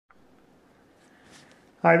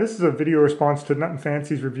Hi, this is a video response to Nut and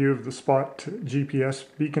Fancy's review of the Spot GPS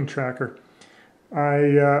beacon tracker.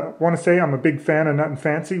 I want to say I'm a big fan of Nut and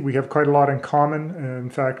Fancy. We have quite a lot in common.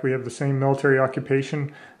 In fact, we have the same military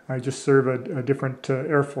occupation. I just serve a different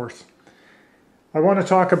Air Force. I want to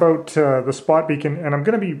talk about the Spot beacon, and I'm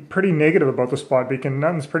going to be pretty negative about the Spot beacon.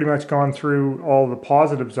 Nut's pretty much gone through all the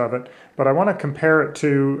positives of it, but I want to compare it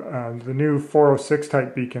to the new 406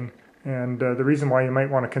 type beacon. And the reason why you might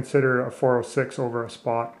want to consider a 406 over a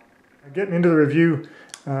Spot. Getting into the review,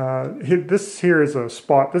 this here is a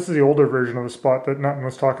Spot. This is the older version of the Spot that Nutton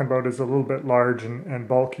was talking about, is a little bit large and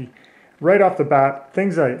bulky. Right off the bat,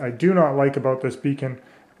 things I do not like about this beacon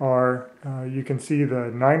are, you can see the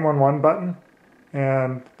 911 button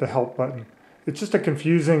and the help button. It's just a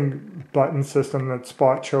confusing button system that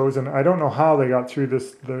Spot chose, and I don't know how they got through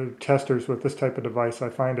the testers with this type of device. I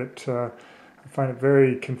find it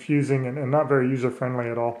very confusing and not very user-friendly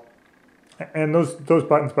at all. And those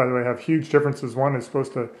buttons, by the way, have huge differences. One is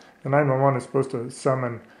supposed to, the 911 is supposed to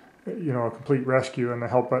summon, a complete rescue, and the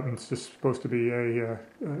help button is just supposed to be a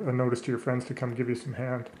notice to your friends to come give you some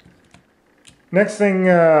hand. Next thing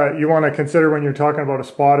you want to consider when you're talking about a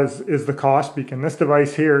Spot is the cost beacon. This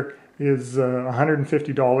device here is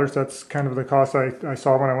 $150. That's kind of the cost I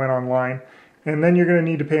saw when I went online. And then you're going to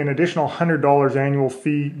need to pay an additional $100 annual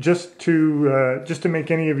fee just to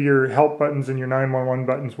make any of your help buttons and your 911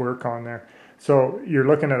 buttons work on there. So you're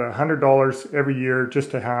looking at $100 every year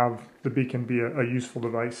just to have the beacon be a useful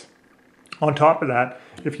device. On top of that,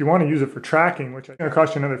 if you want to use it for tracking, which is going to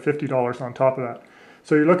cost you another $50 on top of that.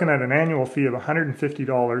 So you're looking at an annual fee of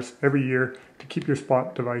 $150 every year to keep your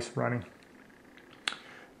Spot device running.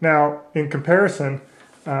 Now, in comparison,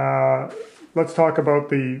 let's talk about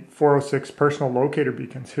the 406 personal locator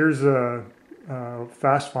beacons. Here's a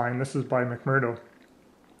Fast Find. This is by McMurdo.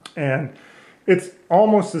 And it's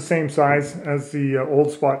almost the same size as the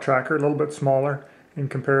old Spot tracker, a little bit smaller in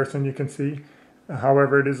comparison, you can see.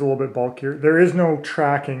 However, it is a little bit bulkier. There is no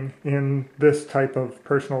tracking in this type of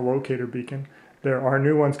personal locator beacon. There are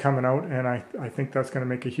new ones coming out, and I think that's going to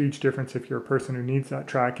make a huge difference if you're a person who needs that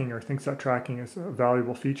tracking or thinks that tracking is a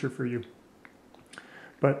valuable feature for you.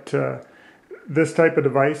 But this type of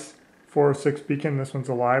device, 406 beacon, this one's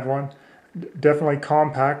a live one, definitely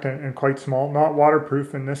compact and quite small, not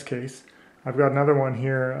waterproof in this case. I've got another one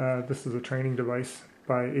here, this is a training device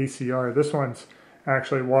by ACR. This one's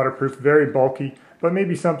actually waterproof, very bulky, but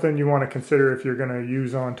maybe something you want to consider if you're going to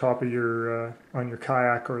use on top of your, on your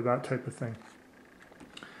kayak or that type of thing.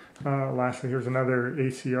 Lastly, here's another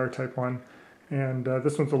ACR type one, and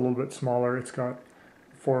this one's a little bit smaller. It's got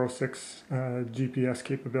 406 GPS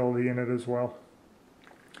capability in it as well.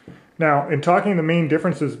 Now, in talking the main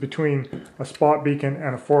differences between a Spot beacon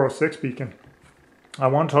and a 406 beacon, I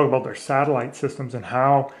want to talk about their satellite systems and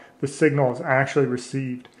how the signal is actually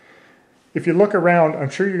received. If you look around, I'm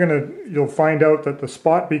sure you'll find out that the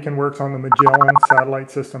Spot beacon works on the Magellan satellite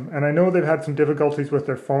system, and I know they've had some difficulties with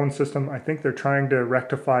their phone system. I think they're trying to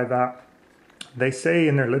rectify that. They say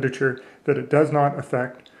in their literature that it does not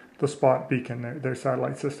affect the Spot beacon, their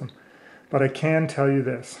satellite system. But I can tell you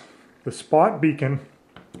this, the Spot beacon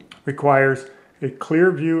requires a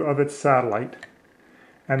clear view of its satellite,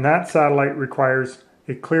 and that satellite requires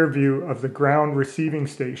a clear view of the ground receiving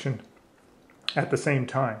station at the same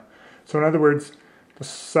time. So in other words, the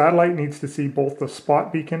satellite needs to see both the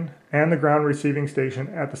Spot beacon and the ground receiving station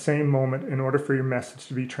at the same moment in order for your message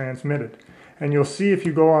to be transmitted. And you'll see if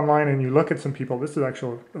you go online and you look at some people, this is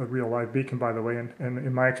actually a real live beacon, by the way, and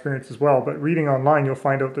in my experience as well, but reading online you'll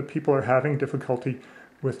find out that people are having difficulty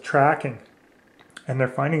with tracking. And they're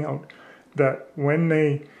finding out that when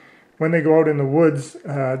they go out in the woods,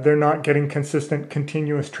 they're not getting consistent,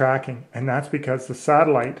 continuous tracking. And that's because the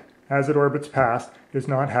satellite, as it orbits past, is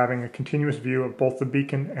not having a continuous view of both the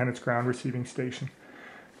beacon and its ground receiving station.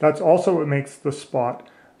 That's also what makes the Spot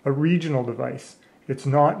a regional device. It's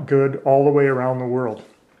not good all the way around the world.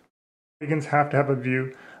 Beacons have to have a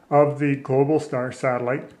view of the Globalstar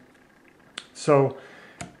satellite. So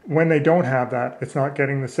when they don't have that, it's not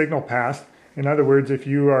getting the signal passed. In other words, if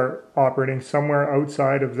you are operating somewhere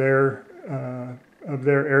outside of their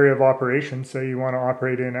area of operation, say you want to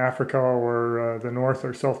operate in Africa or the North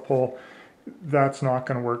or South Pole, that's not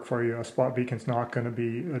going to work for you. A Spot beacon's not going to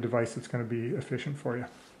be a device that's going to be efficient for you.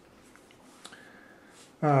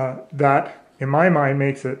 That, in my mind,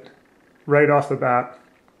 makes it, right off the bat,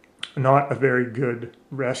 not a very good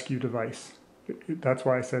rescue device. That's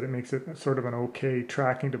why I said it makes it sort of an okay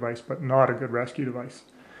tracking device, but not a good rescue device.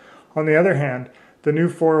 On the other hand, the new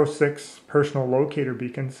 406 personal locator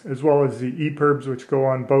beacons, as well as the EPIRBs, which go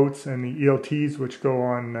on boats, and the ELTs, which go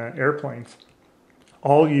on airplanes,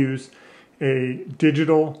 all use a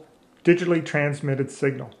digitally transmitted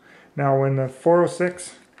signal. Now when the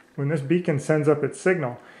 406, when this beacon sends up its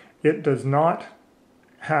signal, it does not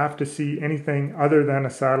have to see anything other than a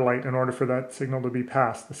satellite in order for that signal to be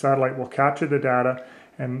passed. The satellite will capture the data,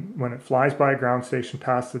 and when it flies by a ground station,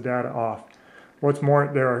 pass the data off. What's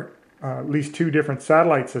more, there are at least 2 different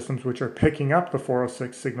satellite systems which are picking up the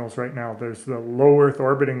 406 signals right now. There's the low Earth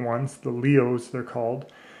orbiting ones, the LEOs they're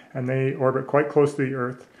called, and they orbit quite close to the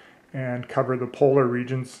Earth and cover the polar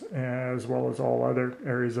regions as well as all other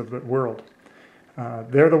areas of the world.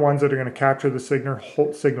 They're the ones that are going to capture the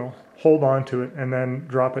signal, hold on to it, and then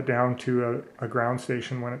drop it down to a ground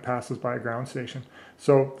station when it passes by a ground station.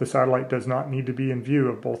 So the satellite does not need to be in view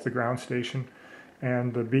of both the ground station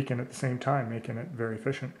and the beacon at the same time, making it very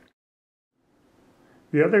efficient.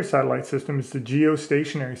 The other satellite system is the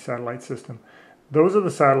geostationary satellite system. Those are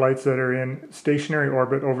the satellites that are in stationary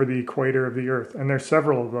orbit over the equator of the Earth, and there's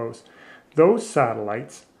several of those. Those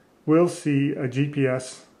satellites will see a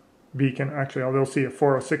GPS beacon, actually they'll see a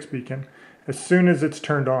 406 beacon, as soon as it's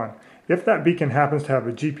turned on. If that beacon happens to have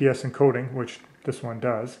a GPS encoding, which this one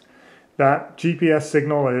does, that GPS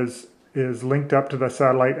signal is linked up to the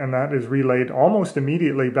satellite, and that is relayed almost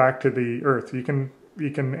immediately back to the Earth. You can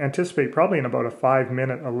anticipate probably in about a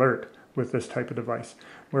 5-minute alert with this type of device,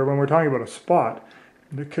 where when we're talking about a spot,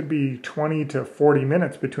 there could be 20 to 40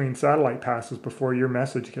 minutes between satellite passes before your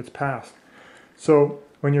message gets passed. So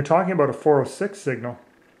when you're talking about a 406 signal,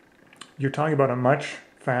 you're talking about a much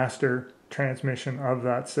faster transmission of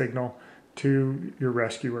that signal to your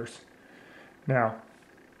rescuers. Now,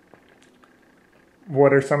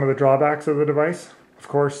 what are some of the drawbacks of the device? Of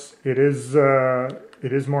course, it is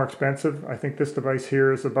more expensive. I think this device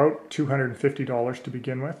here is about $250 to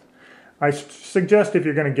begin with. I suggest if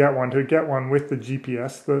you're going to get one with the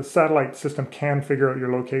GPS. The satellite system can figure out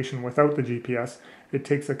your location without the GPS. It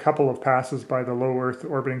takes a couple of passes by the low Earth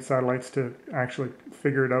orbiting satellites to actually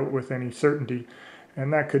figure it out with any certainty.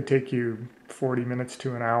 And that could take you 40 minutes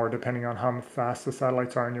to an hour, depending on how fast the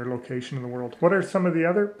satellites are in your location in the world. What are some of the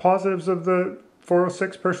other positives of the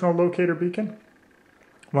 406 personal locator beacon?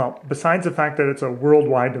 Well, besides the fact that it's a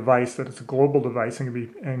worldwide device, that it's a global device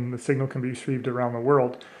and the signal can be received around the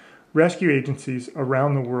world, rescue agencies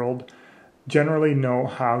around the world generally know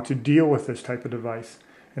how to deal with this type of device.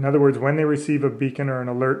 In other words, when they receive a beacon or an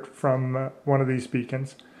alert from one of these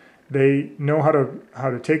beacons, they know how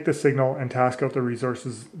to take the signal and task out the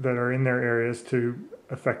resources that are in their areas to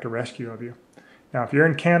effect a rescue of you. Now, if you're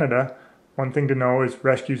in Canada, one thing to know is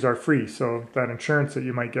rescues are free, so that insurance that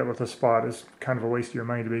you might get with a spot is kind of a waste of your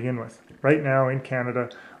money to begin with. Right now in Canada,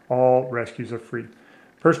 all rescues are free.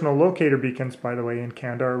 Personal locator beacons, by the way, in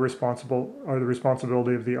Canada are the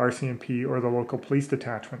responsibility of the RCMP or the local police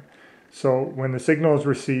detachment. So when the signal is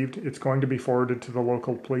received, it's going to be forwarded to the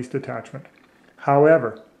local police detachment.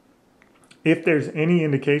 However, if there's any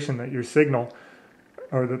indication that your signal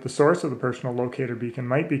or that the source of the personal locator beacon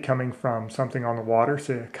might be coming from something on the water,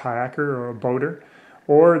 say a kayaker or a boater,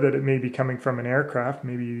 or that it may be coming from an aircraft,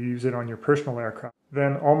 maybe you use it on your personal aircraft,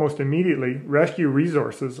 then almost immediately rescue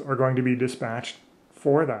resources are going to be dispatched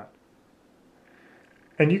for that.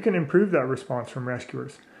 And you can improve that response from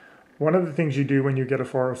rescuers. One of the things you do when you get a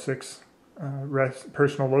 406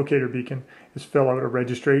 personal locator beacon is fill out a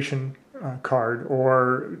registration card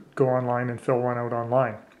or go online and fill one out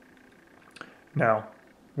online. Now,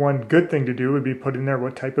 one good thing to do would be put in there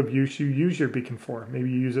what type of use you use your beacon for. Maybe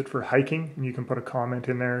you use it for hiking, and you can put a comment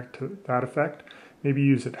in there to that effect. Maybe you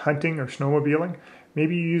use it hunting or snowmobiling.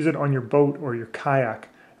 Maybe you use it on your boat or your kayak,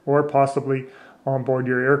 or possibly on board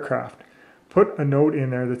your aircraft. Put a note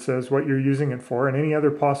in there that says what you're using it for and any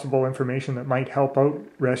other possible information that might help out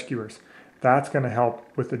rescuers. That's going to help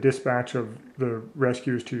with the dispatch of the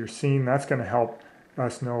rescuers to your scene. That's going to help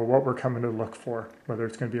us know what we're coming to look for, whether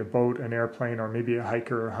it's going to be a boat, an airplane, or maybe a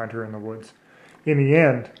hiker or a hunter in the woods. In the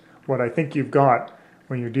end, what I think you've got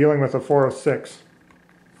when you're dealing with a 406,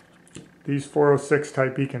 these 406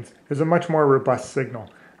 type beacons, is a much more robust signal.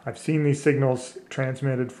 I've seen these signals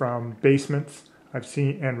transmitted from basements. I've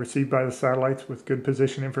seen and received by the satellites with good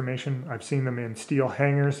position information. I've seen them in steel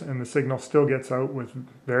hangars, and the signal still gets out with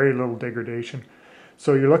very little degradation.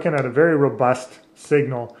 So you're looking at a very robust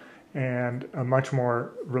signal and a much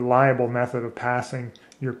more reliable method of passing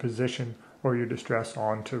your position or your distress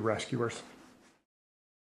on to rescuers.